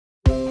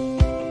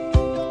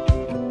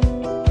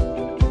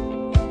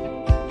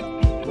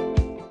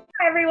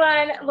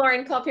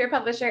Lauren Culp,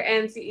 publisher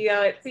and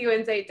CEO at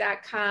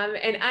cuinsight.com.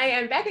 And I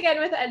am back again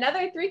with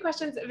another 3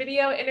 questions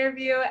video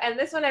interview. And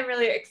this one I'm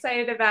really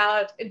excited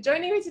about.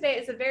 Joining me today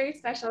is a very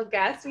special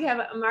guest. We have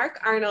Mark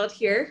Arnold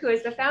here, who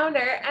is the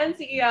founder and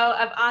CEO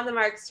of On the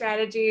Mark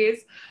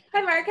Strategies.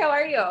 Hi, Mark, how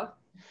are you?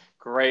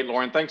 Great,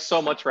 Lauren. Thanks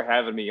so much for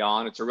having me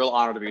on. It's a real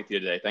honor to be with you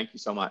today. Thank you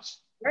so much.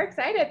 We're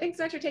excited. Thanks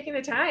so much for taking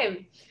the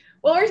time.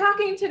 Well, we're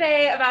talking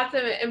today about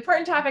some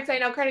important topics I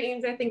know credit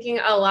unions are thinking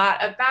a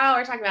lot about.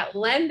 We're talking about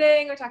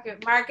lending, we're talking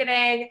about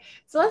marketing.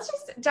 So let's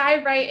just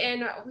dive right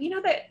in. We know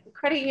that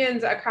credit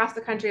unions across the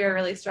country are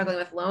really struggling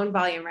with loan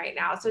volume right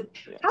now. So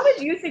how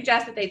would you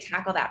suggest that they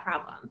tackle that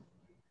problem?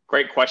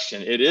 Great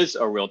question. It is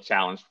a real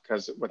challenge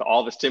because with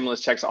all the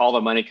stimulus checks, all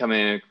the money coming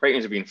in, credit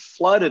unions are being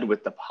flooded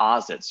with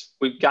deposits.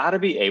 We've got to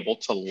be able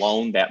to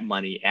loan that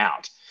money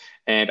out.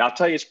 And I'll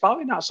tell you, it's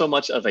probably not so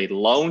much of a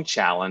loan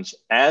challenge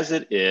as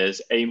it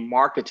is a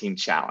marketing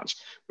challenge.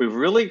 We've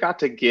really got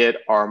to get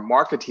our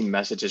marketing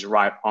messages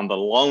right on the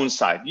loan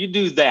side. You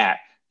do that,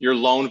 your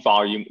loan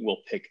volume will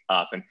pick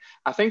up. And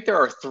I think there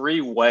are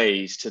 3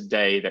 ways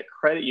today that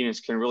credit unions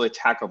can really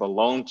tackle the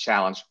loan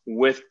challenge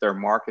with their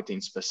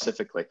marketing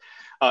specifically.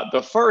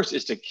 The first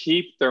is to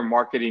keep their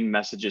marketing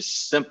messages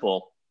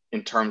simple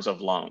in terms of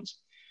loans.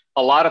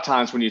 A lot of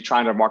times when you're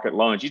trying to market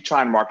loans, you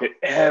try and market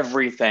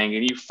everything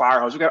and you fire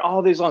hose. We've got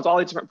all these loans, all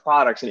these different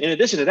products. And in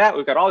addition to that,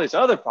 we've got all these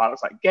other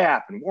products like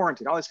Gap and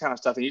warranty and all this kind of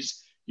stuff. And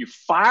you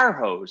fire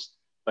hose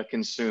the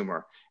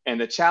consumer. And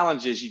the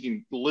challenge is you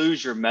can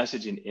lose your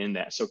messaging in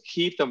that. So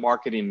keep the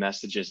marketing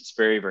messages. It's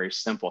very, very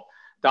simple.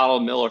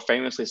 Donald Miller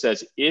famously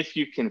says, if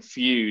you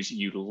confuse,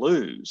 you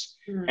lose.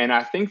 Mm-hmm. And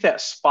I think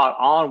that's spot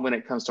on when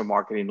it comes to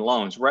marketing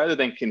loans. Rather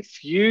than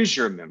confuse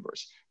your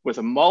members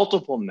with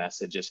multiple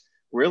messages,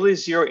 really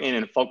zero in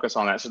and focus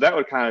on that. So that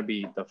would kind of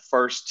be the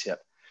first tip.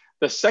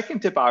 The second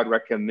tip I would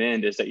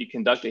recommend is that you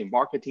conduct a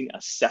marketing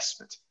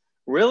assessment.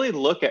 Really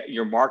look at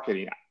your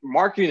marketing.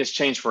 Marketing has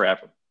changed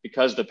forever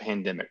because of the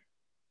pandemic.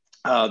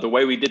 The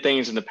way we did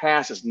things in the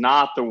past is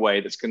not the way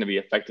that's going to be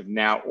effective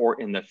now or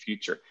in the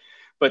future.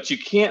 But you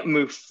can't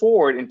move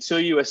forward until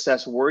you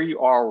assess where you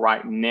are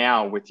right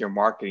now with your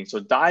marketing. So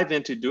dive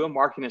into, do a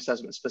marketing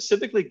assessment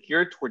specifically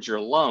geared towards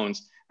your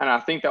loans. And I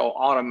think that will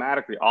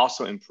automatically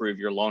also improve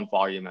your loan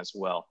volume as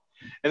well.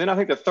 And then I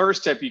think the third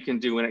step you can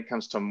do when it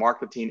comes to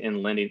marketing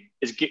and lending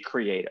is get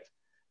creative.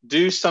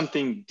 Do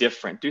something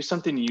different. Do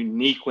something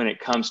unique when it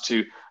comes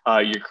to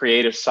your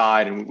creative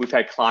side. And we've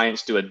had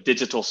clients do a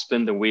digital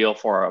spin the wheel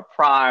for a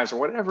prize or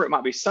whatever it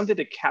might be, something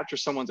to capture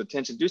someone's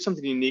attention. Do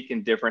something unique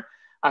and different.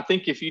 I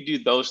think if you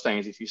do those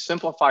things, if you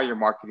simplify your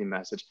marketing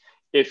message,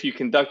 if you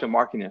conduct a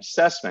marketing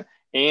assessment,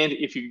 and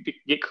if you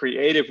get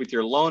creative with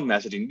your loan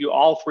messaging, do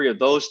all 3 of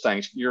those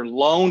things, your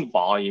loan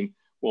volume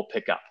will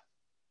pick up.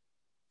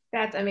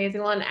 That's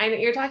amazing. Well,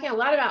 and you're talking a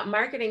lot about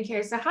marketing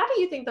here. So how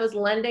do you think those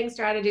lending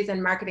strategies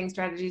and marketing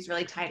strategies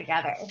really tie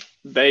together?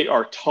 They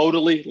are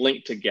totally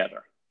linked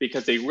together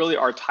because they really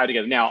are tied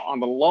together. Now, on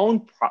the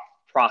loan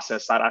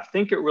process side, I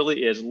think it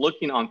really is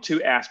looking on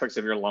 2 aspects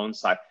of your loan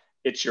side.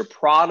 It's your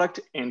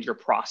product and your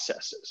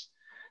processes.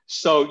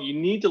 So you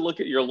need to look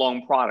at your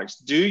loan products.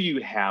 Do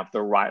you have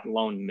the right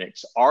loan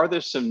mix? Are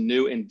there some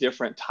new and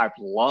different type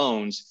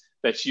loans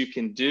that you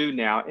can do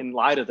now in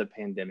light of the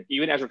pandemic?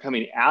 Even as we're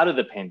coming out of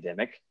the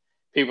pandemic,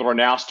 people are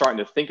now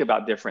starting to think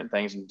about different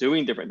things and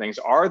doing different things.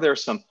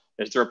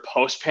 Is there a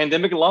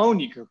post-pandemic loan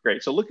you can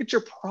create? So look at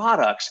your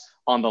products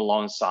on the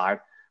loan side,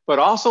 but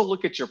also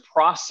look at your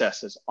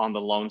processes on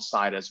the loan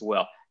side as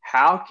well.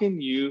 How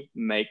can you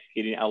make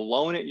getting a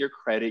loan at your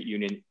credit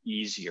union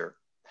easier?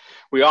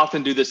 We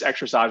often do this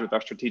exercise with our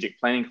strategic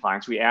planning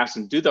clients. We ask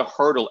them, do the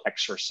hurdle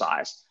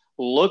exercise.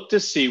 Look to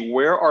see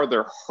where are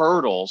there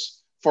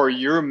hurdles for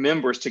your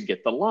members to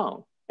get the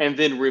loan, and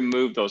then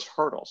remove those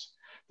hurdles.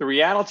 The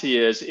reality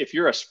is, if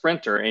you're a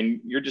sprinter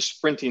and you're just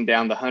sprinting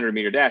down the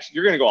 100-meter dash,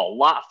 you're going to go a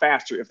lot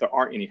faster if there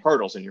aren't any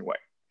hurdles in your way.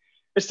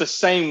 It's the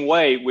same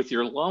way with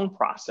your loan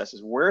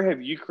processes. Where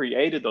have you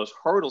created those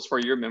hurdles for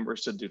your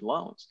members to do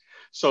loans?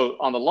 So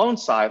on the loan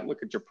side,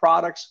 look at your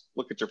products,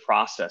 look at your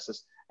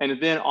processes.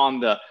 And then on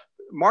the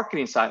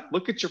marketing side,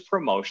 look at your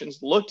promotions,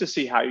 look to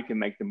see how you can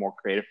make them more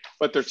creative,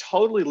 but they're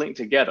totally linked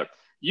together.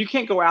 You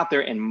can't go out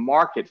there and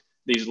market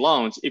these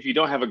loans if you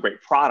don't have a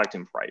great product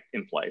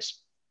in place.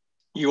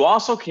 You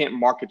also can't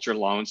market your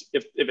loans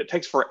if it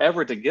takes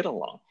forever to get a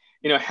loan.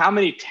 You know, how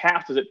many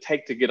taps does it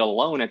take to get a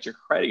loan at your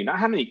credit union? Not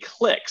how many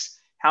clicks.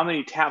 How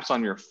many taps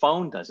on your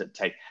phone does it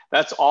take?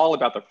 That's all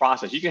about the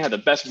process. You can have the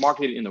best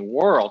marketing in the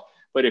world,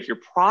 but if your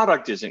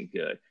product isn't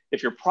good,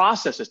 if your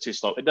process is too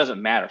slow, it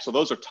doesn't matter. So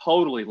those are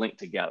totally linked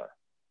together.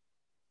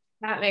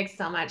 That makes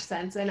so much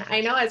sense. And I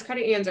know as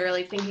credit unions are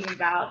really thinking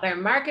about their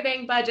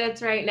marketing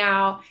budgets right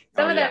now,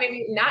 some of them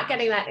maybe not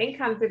getting that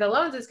income through the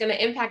loans is going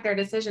to impact their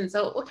decision.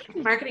 So what kind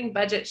of marketing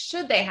budget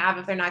should they have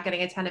if they're not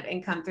getting a ton of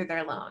income through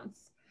their loans?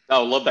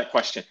 Oh, love that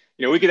question.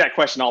 You know, we get that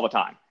question all the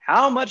time.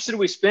 How much did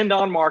we spend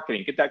on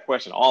marketing? Get that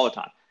question all the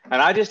time.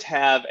 And I just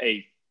have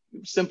a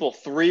simple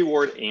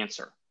 3-word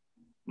answer: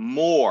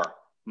 more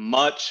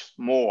much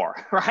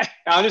more, right?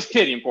 I'm just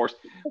kidding, of course.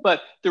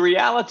 But the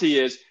reality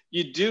is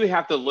you do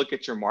have to look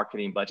at your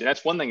marketing budget.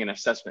 That's one thing an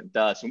assessment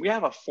does. And we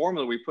have a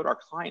formula we put our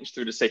clients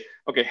through to say,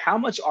 okay, how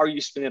much are you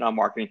spending on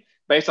marketing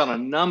based on a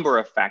number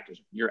of factors,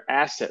 your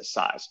asset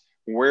size,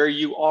 where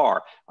you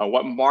are,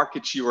 what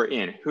markets you are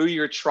in, who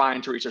you're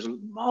trying to reach. There's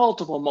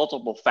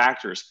multiple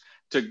factors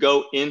to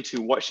go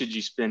into what should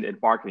you spend in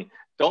marketing.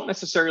 Don't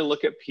necessarily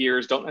look at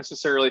peers. Don't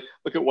necessarily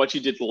look at what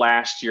you did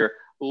last year.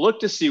 Look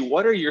to see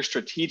what are your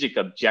strategic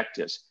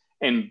objectives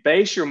and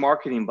base your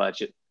marketing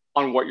budget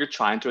on what you're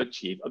trying to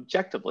achieve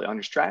objectively on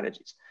your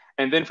strategies.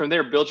 And then from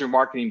there, build your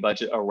marketing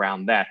budget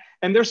around that.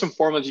 And there's some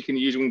formulas you can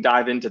use. We can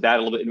dive into that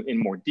a little bit in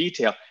more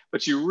detail,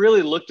 but you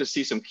really look to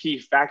see some key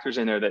factors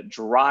in there that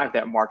drive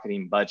that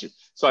marketing budget.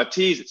 So I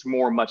tease it's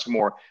more, much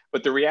more,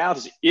 but the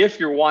reality is if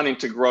you're wanting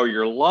to grow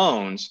your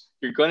loans,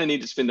 you're going to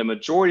need to spend the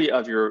majority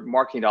of your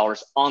marketing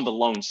dollars on the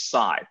loan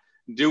side,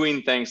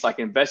 doing things like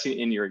investing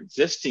in your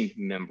existing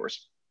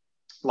members.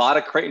 A lot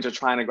of Creightons are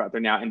trying to go out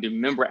there now and do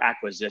member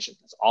acquisition.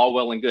 That's all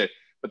well and good,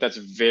 but that's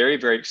very,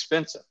 very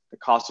expensive. The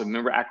cost of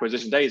member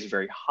acquisition today is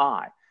very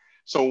high.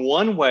 So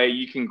one way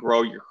you can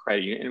grow your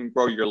credit union and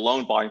grow your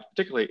loan volume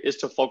particularly is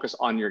to focus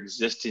on your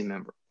existing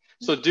member.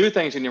 So do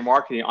things in your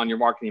marketing, on your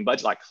marketing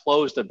budget, like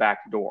close the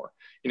back door.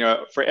 You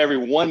know, for every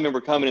one member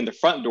coming in the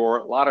front door,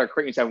 a lot of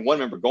Creightons have one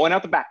member going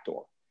out the back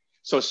door.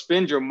 So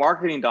spend your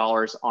marketing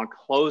dollars on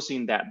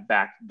closing that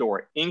back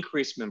door,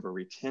 increase member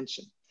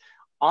retention.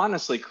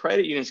 Honestly,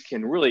 credit unions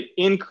can really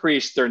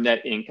increase their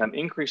net income,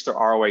 increase their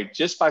ROA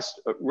just by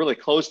really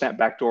closing that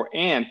back door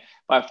and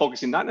by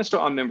focusing not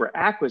necessarily on member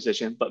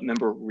acquisition, but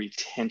member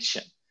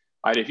retention.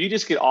 Right? If you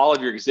just get all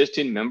of your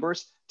existing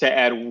members to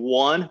add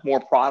one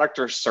more product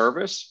or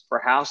service per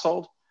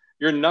household,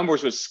 your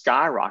numbers would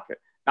skyrocket,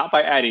 not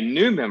by adding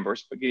new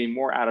members, but getting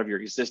more out of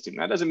your existing.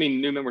 That doesn't mean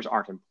new members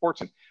aren't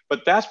important,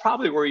 but that's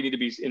probably where you need to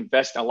be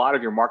investing a lot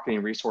of your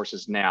marketing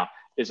resources now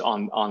is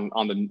on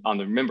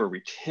the member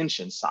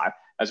retention side,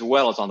 as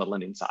well as on the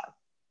lending side.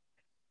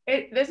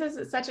 This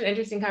is such an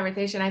interesting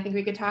conversation. I think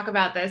we could talk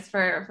about this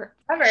for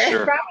forever,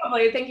 Sure.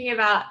 Probably thinking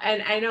about,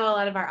 and I know a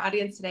lot of our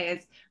audience today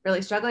is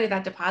really struggling with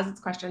that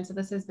deposits question. So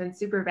this has been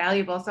super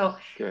valuable. So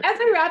Good. As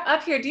we wrap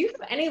up here, do you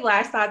have any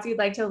last thoughts you'd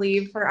like to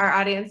leave for our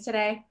audience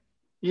today?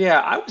 Yeah,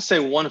 I would say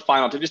one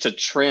final tip, just a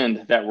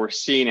trend that we're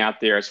seeing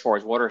out there as far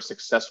as what are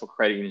successful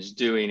credit unions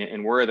doing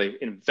and where are they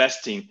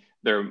investing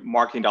their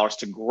marketing dollars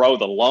to grow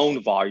the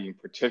loan volume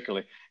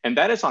particularly, and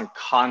that is on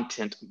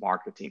content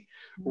marketing.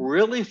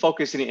 Really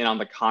focusing in on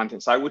the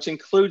content side, which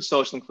includes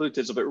social, includes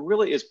digital, but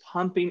really is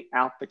pumping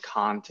out the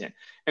content.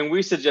 And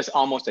we suggest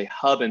almost a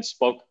hub and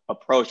spoke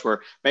approach where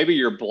maybe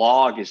your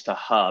blog is the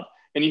hub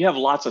and you have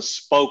lots of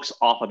spokes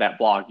off of that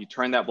blog. You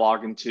turn that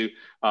blog into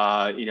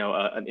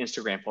an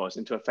Instagram post,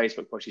 into a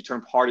Facebook post. You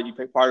turn you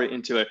put part of it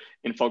into an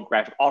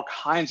infographic, all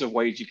kinds of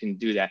ways you can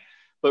do that,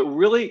 but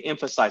really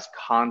emphasize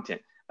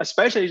content,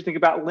 especially as you think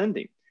about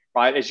lending,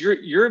 right? As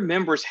your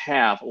members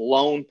have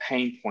loan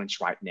pain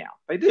points right now,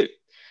 they do.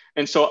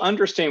 And so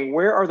understand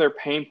where are their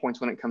pain points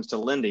when it comes to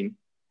lending,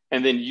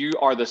 and then you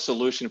are the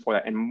solution for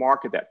that and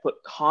market that, put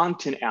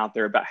content out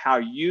there about how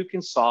you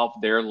can solve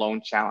their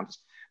loan challenges.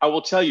 I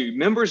will tell you,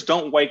 members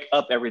don't wake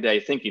up every day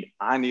thinking,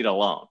 I need a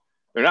loan.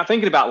 They're not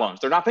thinking about loans.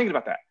 They're not thinking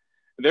about that.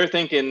 They're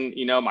thinking,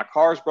 my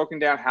car is broken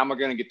down. How am I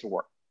going to get to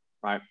work,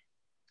 right?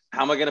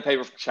 How am I going to pay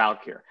for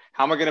childcare?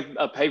 How am I going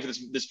to pay for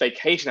this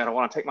vacation that I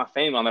want to take my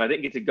family on that I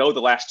didn't get to go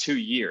the last 2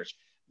 years?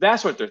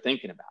 That's what they're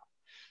thinking about.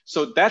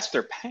 So that's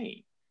their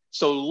pain.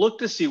 So look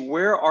to see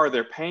where are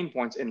their pain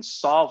points and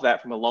solve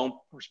that from a loan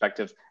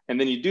perspective. And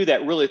then you do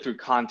that really through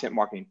content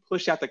marketing.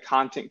 Push out the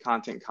content.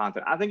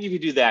 I think if you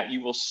do that,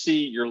 you will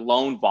see your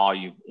loan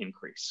volume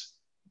increase.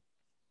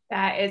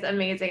 That is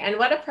amazing. And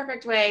what a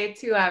perfect way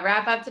to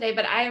wrap up today.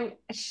 But I'm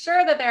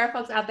sure that there are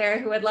folks out there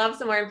who would love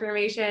some more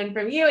information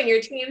from you and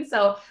your team.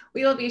 So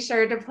we will be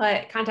sure to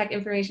put contact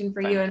information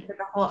for you and for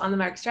the whole On the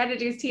Mark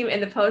Strategies team in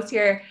the post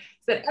here,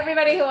 so that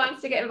everybody who wants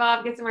to get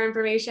involved, get some more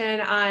information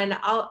on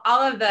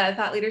all of the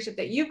thought leadership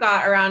that you've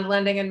got around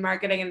lending and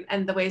marketing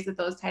and the ways that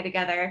those tie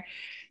together.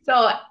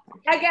 So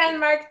again,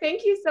 Mark,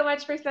 thank you so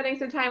much for spending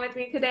some time with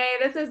me today.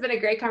 This has been a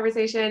great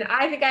conversation.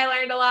 I think I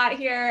learned a lot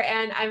here,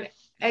 and I'm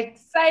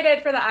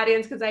excited for the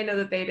audience because I know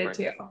that they did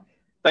too.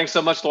 Thanks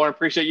so much, Lauren.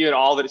 Appreciate you and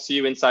all that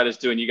CU Insight is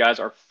doing. You guys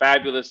are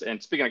fabulous.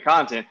 And speaking of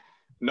content,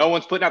 no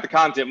one's putting out the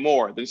content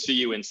more than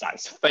CU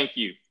Insights. Thank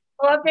you.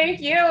 Well, thank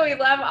you. We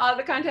love all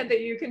the content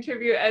that you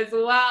contribute as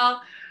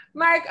well.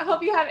 Mark, I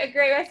hope you have a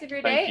great rest of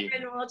your day,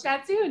 and we'll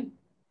chat soon.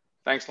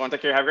 Thanks, Lauren.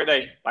 Take care. Have a great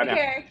day. Bye now.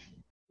 Take care.